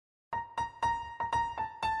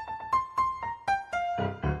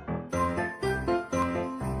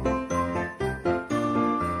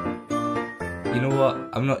you know what?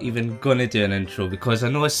 I'm not even gonna do an intro because I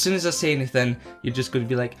know as soon as I say anything, you're just gonna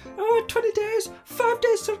be like, oh, 20 days, 5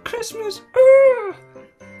 days till Christmas.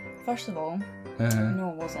 First of all,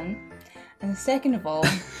 no, I wasn't. And second of all,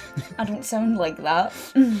 I don't sound like that.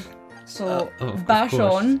 So, bash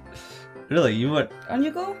on. Really? You weren't? On you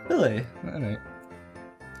go? Really? Alright.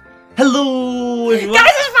 Hello, everyone!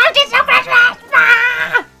 Guys, it's 5 days till Christmas!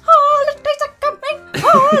 Ah! Holidays are coming!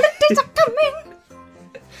 Holidays are coming!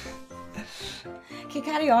 Okay,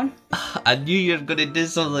 carry on. I knew you were gonna do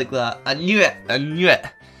something like that. I knew it! I knew it!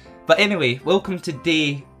 But anyway, welcome to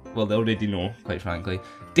day... Well, they already know, quite frankly.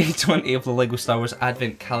 Day 20 of the LEGO Star Wars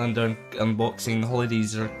Advent Calendar unboxing.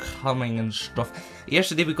 Holidays are coming and stuff.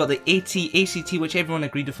 Yesterday we got the ACT, which everyone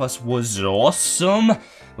agreed with us was awesome,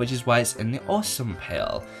 which is why it's in the awesome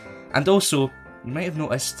pile. And also, you might have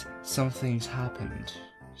noticed something's happened.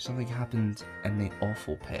 Something happened in the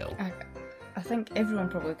awful pile. I think everyone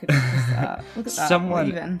probably could notice that. Look at that.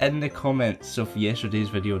 Someone in the comments of yesterday's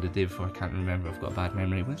video, the day before, I can't remember, I've got a bad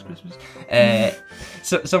memory. When's Christmas?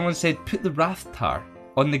 So someone said, put the Rathtar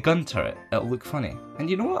on the gun turret, it'll look funny. And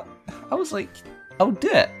you know what? I was like, I'll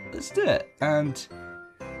do it. Let's do it. And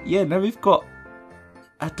yeah, now we've got...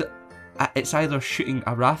 It's either shooting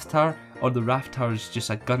a Rathtar or the Rathtar is just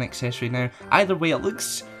a gun accessory now. Either way, it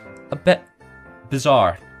looks a bit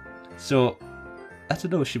bizarre. So... I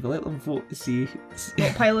don't know, should we let them vote to see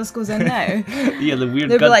what pile this goes in now? Yeah, the weird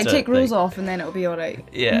They'll be like, gun take thing. rows off and then it'll be alright.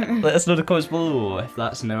 Yeah, let us know in the comments below if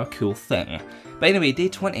that's now a cool thing. But anyway, day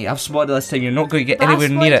 20, I've spotted this time, you're not going to get anywhere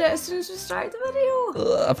near it. As soon as we started the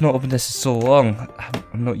video. I've not opened this in so long.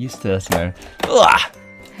 I'm not used to this now. Ugh.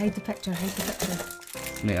 Hide the picture, hide the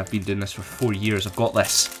picture. Mate, I've been doing this for 4 years, I've got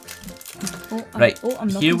this. Oh, right, I'm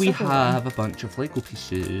here we have a bunch of LEGO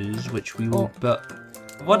pieces, which we will build.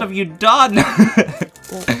 What have you done?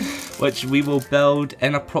 Which we will build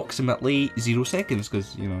in approximately 0 seconds,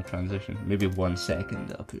 because, you know, transition. Maybe 1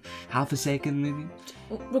 second, I'll push half a second maybe.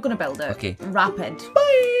 We're gonna build it. Okay. Rapid.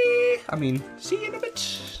 Bye! I mean, see you in a bit.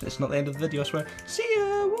 It's not the end of the video, I swear. See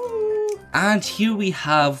ya! Woo! And here we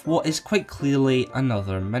have what is quite clearly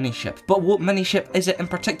another mini-ship. But what mini-ship is it in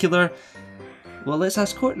particular? Well, let's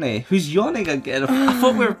ask Courtney, who's yawning again. I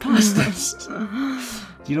thought we were past this.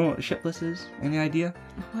 Do you know what ship this is? Any idea?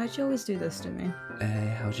 Why'd you always do this to me?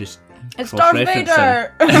 I was just It's Darth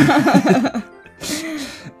Vader!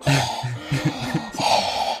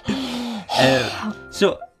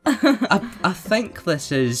 So, I think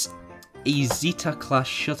this is a Zeta-class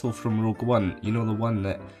shuttle from Rogue One. You know, the one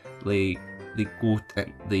that they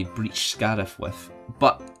breach Scarif with.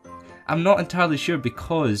 But I'm not entirely sure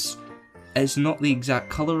because it's not the exact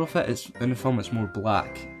colour of it. It's in the film it's more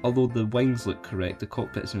black. Although the wings look correct, the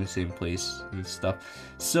cockpit's in the same place and stuff.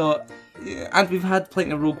 So, and we've had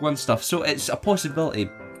plenty of Rogue One stuff, so it's a possibility.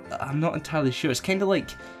 I'm not entirely sure. It's kind of like,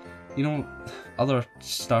 you know, other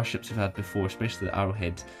starships we've had before, especially the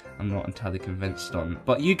Arrowhead. I'm not entirely convinced on.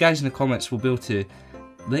 But you guys in the comments will be able to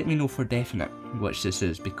let me know for definite which this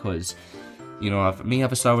is, because, you know, I may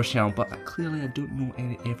have a Star Wars channel, but clearly I don't know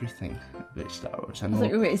everything about Star Wars. I thought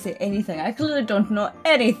you were going to say anything. I clearly don't know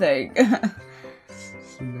anything.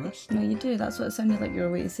 So nasty. No, you do. That's what it sounded like you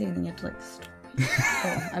were waiting to say, and then you had to like stop.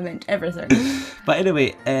 Oh, I meant everything. But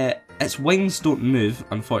anyway, its wings don't move,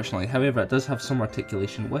 unfortunately. However, it does have some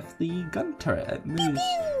articulation with the gun turret. It moves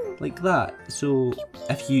like that. So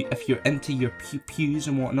if you're into your pew-pews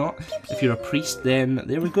and whatnot, if you're a priest, then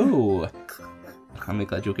there we go. I make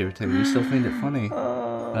that joke every time. You still find it funny.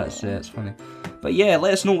 It's funny. But yeah,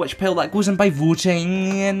 let us know which pile that goes in by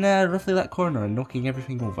voting in roughly that corner and knocking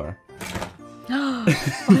everything over. Why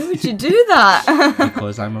would you do that?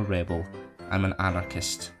 Because I'm a rebel. I'm an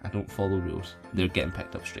anarchist. I don't follow rules. They're getting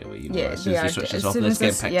picked up straight away. You know, Yeah, as soon as they switch this off, this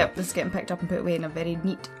getting picked up. This is getting picked up and put away in a very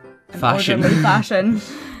neat and Fashion. orderly fashion.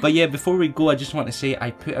 But yeah, before we go, I just want to say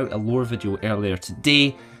I put out a lore video earlier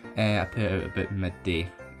today. I put it out about midday,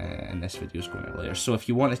 and this video is going out later. So if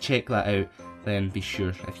you want to check that out, then be sure,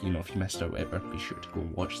 if you missed out whatever, be sure to go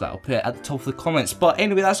and watch that. I'll put it at the top of the comments. But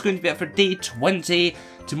anyway, that's going to be it for day 20.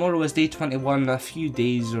 Tomorrow is day 21, a few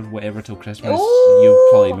days or whatever till Christmas. Ooh. You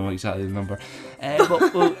probably know exactly the number.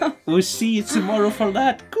 But we'll see you tomorrow for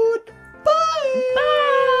that. Goodbye.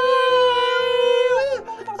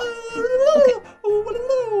 Okay.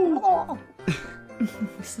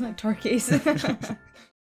 We sound like turkeys.